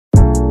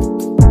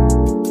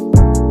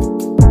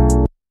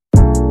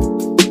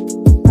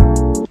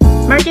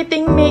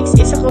marketing mix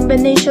is a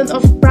combination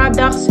of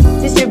products,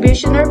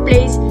 distribution or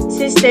place,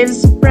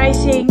 systems,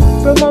 pricing,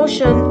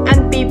 promotion,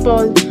 and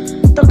people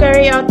to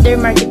carry out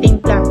their marketing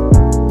plan.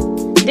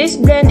 This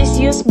blend is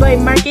used by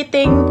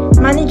marketing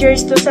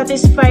managers to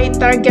satisfy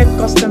target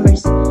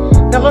customers.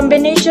 The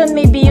combination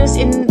may be used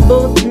in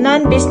both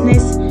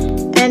non-business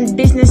and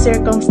business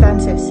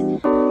circumstances.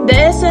 The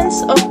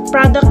essence of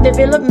product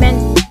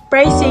development,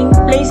 pricing,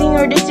 placing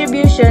or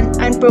distribution,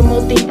 and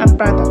promoting a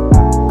product.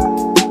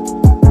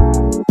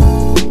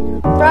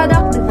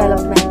 Product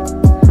development.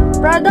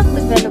 Product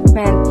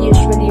development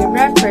usually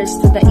refers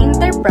to the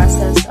entire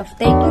process of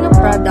taking a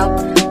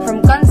product from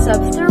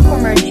concept through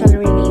commercial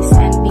release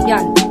and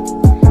beyond.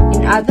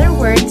 In other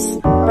words,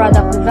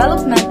 product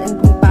development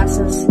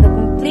encompasses the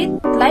complete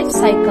life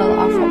cycle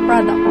of a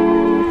product.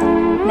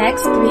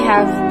 Next, we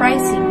have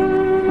pricing.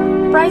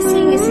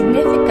 Pricing is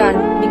significant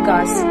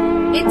because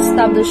it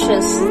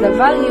establishes the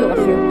value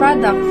of your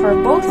product for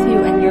both you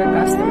and your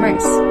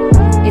customers.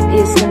 It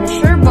is a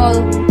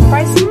measurable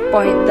pricing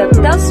point that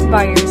tells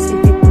buyers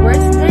if it's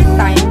worth their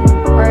time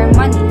or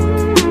money.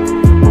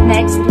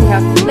 Next, we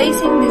have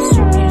placing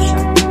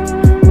distribution.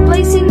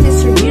 Placing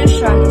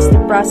distribution is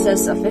the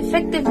process of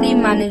effectively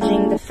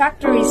managing the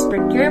factory's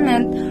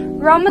procurement,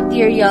 raw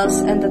materials,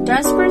 and the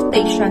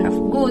transportation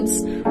of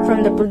goods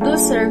from the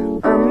producer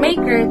or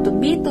maker to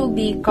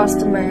B2B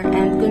customer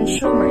and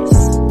consumers.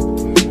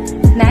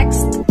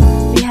 Next,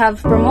 we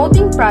have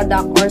promoting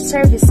product or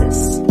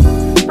services.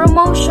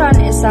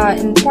 Promotion is an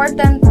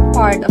important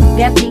part of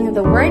getting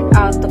the word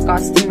out to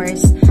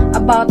customers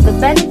about the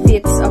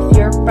benefits of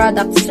your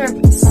product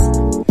service.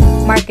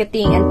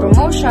 Marketing and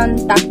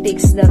promotion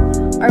tactics that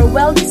are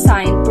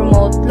well-designed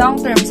promote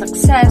long-term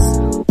success,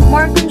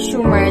 more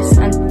consumers,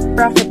 and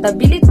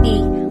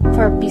profitability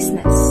for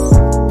business.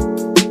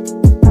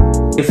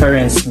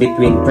 Difference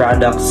between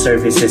product,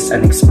 services,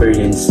 and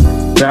experience.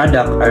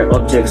 Product are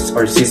objects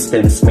or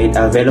systems made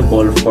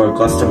available for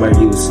customer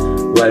use,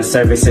 while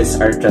services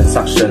are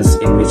transactions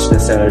in which the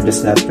seller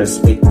does not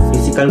transmit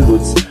physical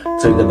goods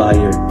to the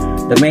buyer.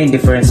 The main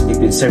difference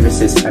between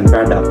services and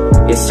product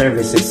is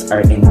services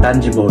are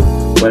intangible,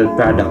 while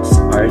products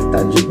are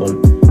tangible.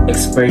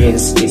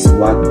 Experience is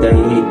what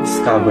daily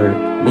discover,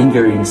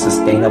 lingering,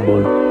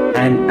 sustainable,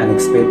 and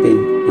unexpected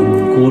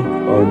in good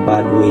or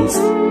bad ways.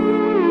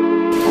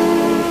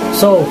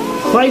 So,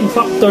 5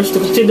 factors to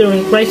consider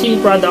when pricing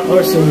product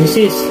or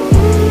services.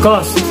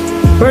 Cost.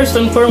 First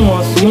and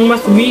foremost, you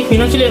must be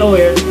financially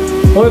aware.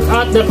 Work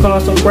out the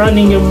cost of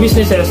running your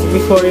businesses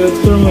before you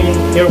determine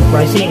your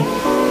pricing.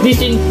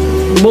 This in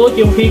both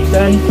your fixed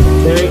and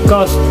direct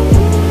cost.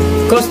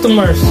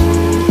 Customers.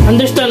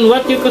 Understand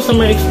what your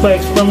customer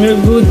expects from your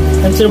goods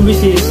and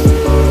services.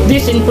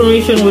 This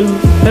information will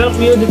help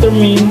you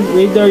determine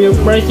whether your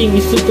pricing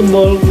is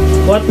suitable,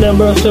 what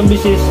level of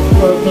services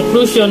or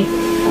conclusion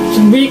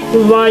should be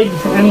provided,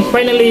 and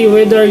finally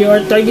whether you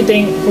are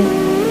targeting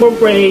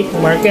appropriate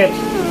market.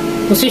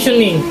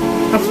 Positioning.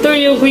 After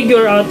you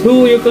figure out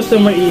who your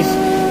customer is,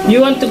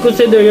 you want to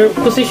consider your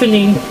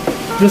positioning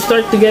to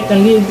start to get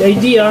an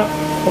idea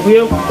of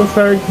your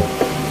preferred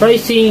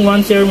pricing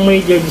once you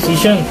made your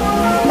decision.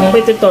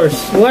 Competitors.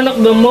 One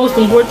of the most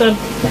important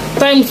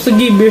times to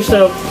give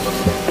yourself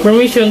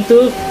permission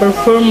to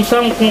perform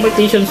some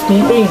competition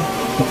snooping.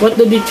 What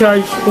do they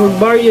charge for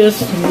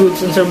various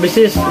goods and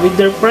services? With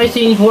their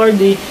pricing, who are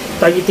they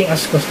targeting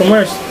as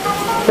customers?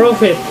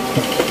 Profit.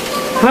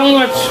 How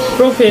much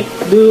profit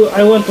do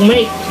I want to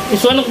make?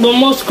 It's one of the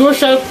most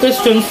crucial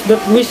questions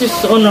that business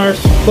owners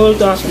call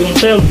to ask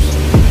themselves.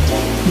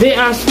 They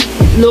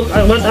look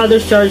at what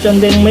others charge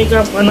and then make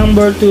up a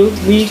number to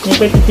be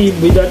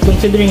competitive without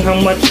considering how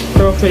much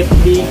profit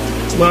they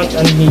want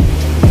and need.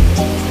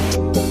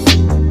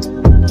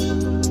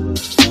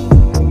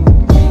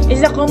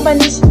 Is the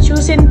company's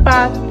chosen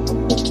path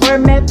or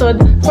method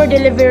for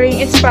delivering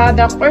its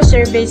product or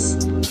service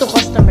to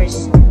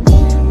customers.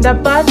 The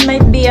path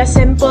might be as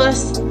simple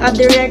as a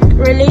direct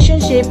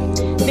relationship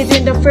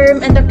between the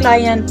firm and the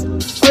client,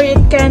 or it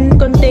can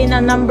contain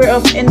a number of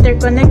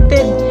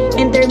interconnected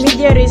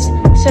intermediaries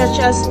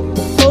such as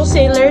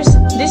wholesalers,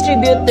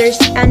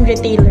 distributors, and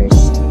retailers.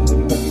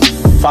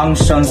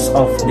 Functions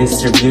of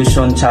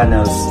distribution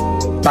channels.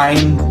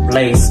 Time,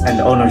 place, and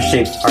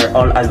ownership are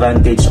all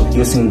advantage of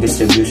using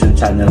distribution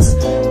channels.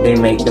 They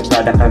make the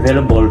product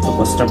available to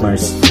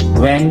customers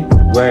when,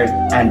 where,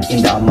 and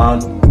in the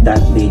amount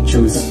that they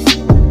choose.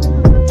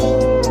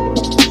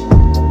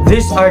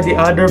 These are the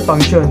other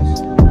functions.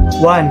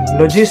 1.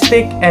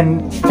 Logistic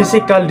and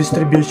physical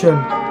distribution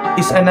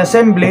is an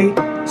assembly,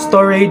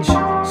 storage,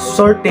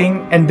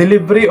 sorting, and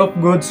delivery of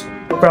goods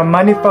from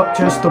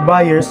manufacturers to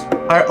buyers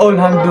are all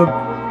handled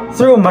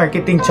through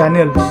marketing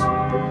channels.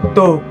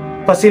 2.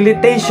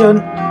 Facilitation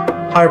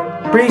are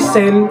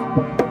pre-sale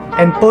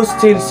and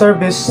post-sale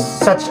service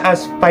such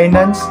as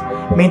finance,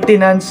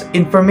 maintenance,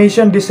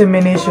 information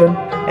dissemination,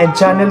 and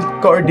channel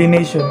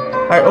coordination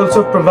are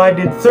also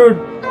provided through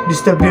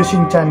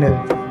distribution channel.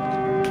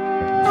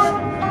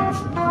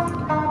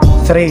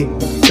 3.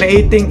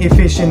 Creating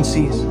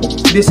efficiencies.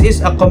 This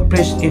is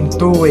accomplished in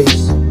 2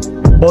 ways.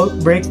 bulk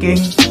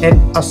breaking, and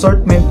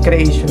assortment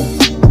creation.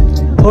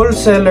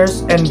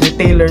 Wholesalers and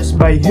retailers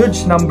buy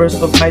huge numbers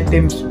of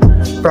items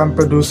from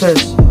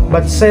producers,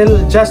 but sell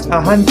just a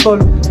handful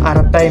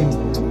at a time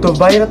to a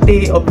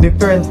variety of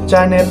different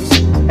channels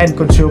and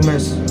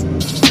consumers.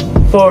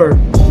 4.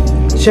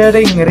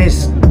 Sharing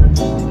risk.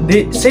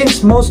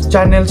 Since most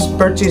channels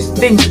purchase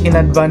things in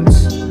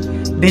advance,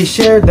 they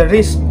share the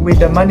risk with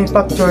the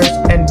manufacturers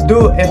and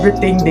do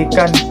everything they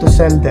can to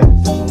sell them.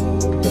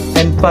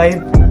 And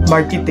 5.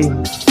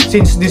 Marketing.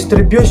 Since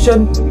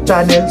distribution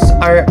channels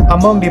are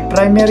among the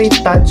primary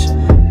touch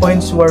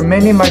points where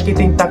many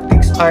marketing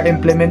tactics are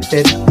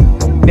implemented,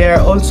 they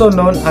are also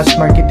known as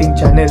marketing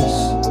channels.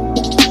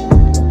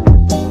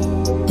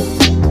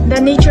 The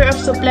nature of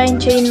supply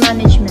chain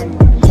management.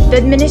 The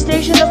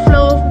administration of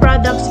flow of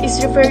products is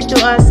referred to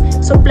as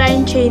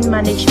supply chain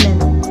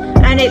management,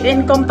 and it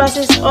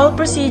encompasses all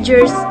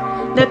procedures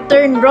that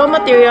turn raw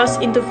materials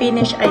into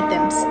finished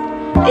items.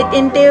 It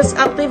entails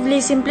actively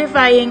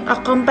simplifying a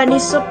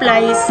company's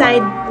supply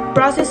side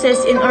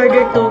processes in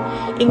order to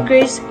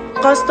increase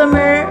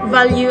customer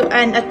value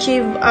and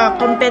achieve a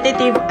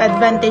competitive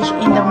advantage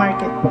in the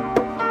market.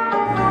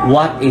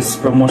 What is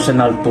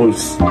promotional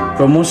tools?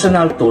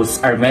 Promotional tools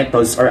are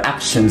methods or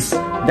actions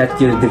that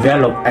you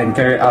develop and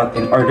carry out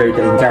in order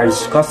to encourage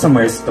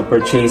customers to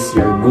purchase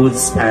your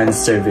goods and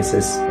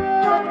services.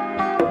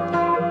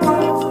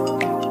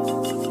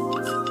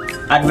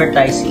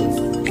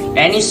 Advertising.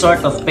 Any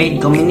sort of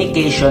paid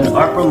communication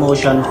or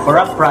promotion for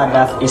a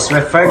product is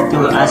referred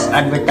to as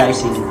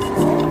advertising.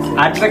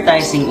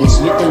 Advertising is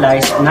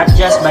utilized not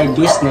just by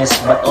business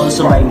but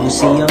also by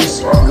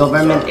museums,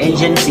 government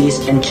agencies,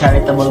 and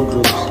charitable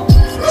groups.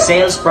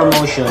 Sales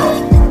promotion.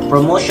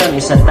 Promotion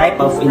is a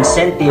type of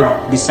incentive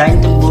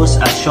designed to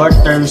boost a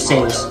short-term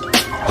sales.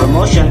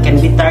 Promotion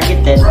can be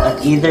targeted at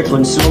either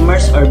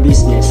consumers or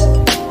business.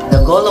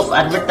 The goal of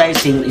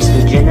advertising is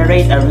to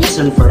generate a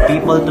reason for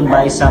people to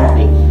buy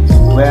something,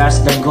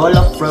 whereas the goal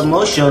of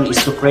promotion is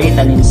to create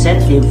an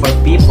incentive for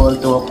people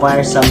to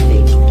acquire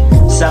something.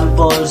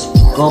 Samples,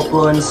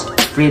 coupons,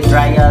 free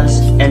trials,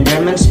 and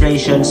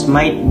demonstrations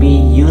might be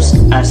used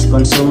as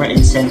consumer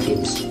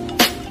incentives.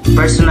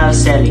 Personal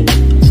selling.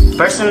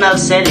 Personal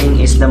selling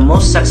is the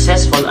most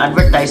successful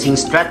advertising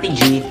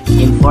strategy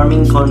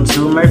informing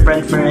consumer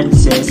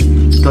preferences,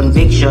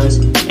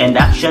 convictions, and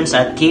actions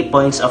at key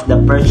points of the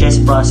purchase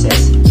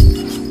process.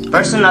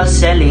 Personal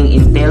selling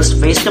entails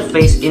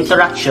face-to-face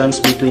interactions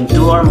between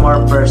two or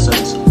more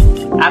persons.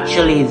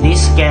 Actually,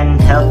 this can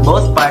help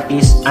both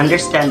parties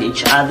understand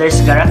each other's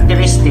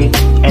characteristics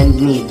and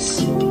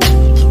needs.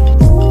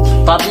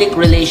 Public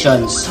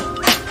relations.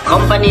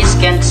 Companies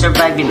can't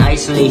survive in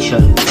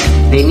isolation.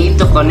 They need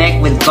to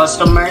connect with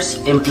customers,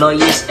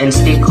 employees, and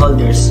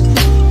stakeholders.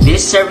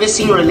 This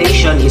servicing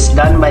relation is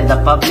done by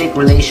the Public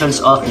Relations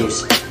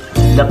Office.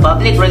 The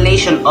Public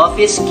Relations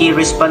Office key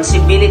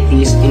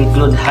responsibilities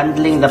include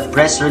handling the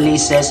press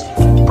releases,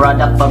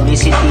 product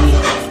publicity,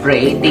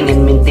 creating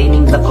and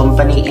maintaining the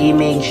company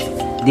image,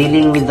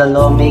 dealing with the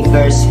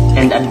lawmakers,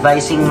 and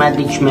advising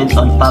management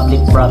on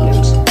public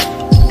problems.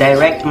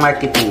 Direct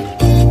marketing.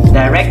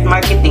 Direct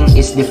marketing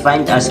is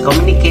defined as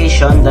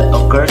communication that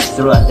occurs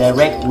through a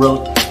direct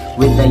route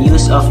with the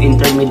use of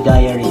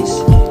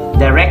intermediaries.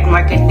 Direct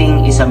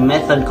marketing is a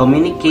method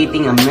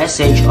communicating a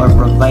message or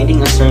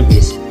providing a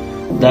service.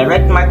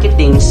 Direct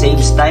marketing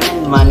saves time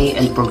and money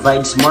and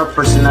provides more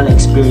personal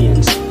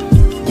experience.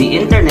 The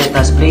internet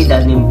has played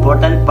an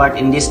important part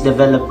in this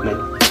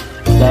development.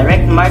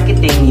 Direct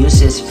marketing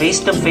uses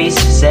face-to-face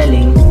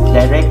selling,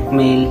 direct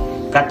mail,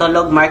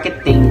 catalog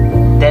marketing,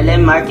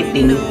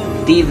 telemarketing,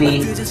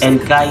 TV, and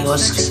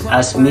kiosks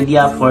as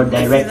media for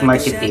direct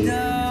marketing.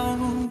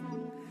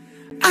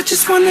 I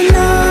just wanna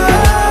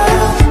know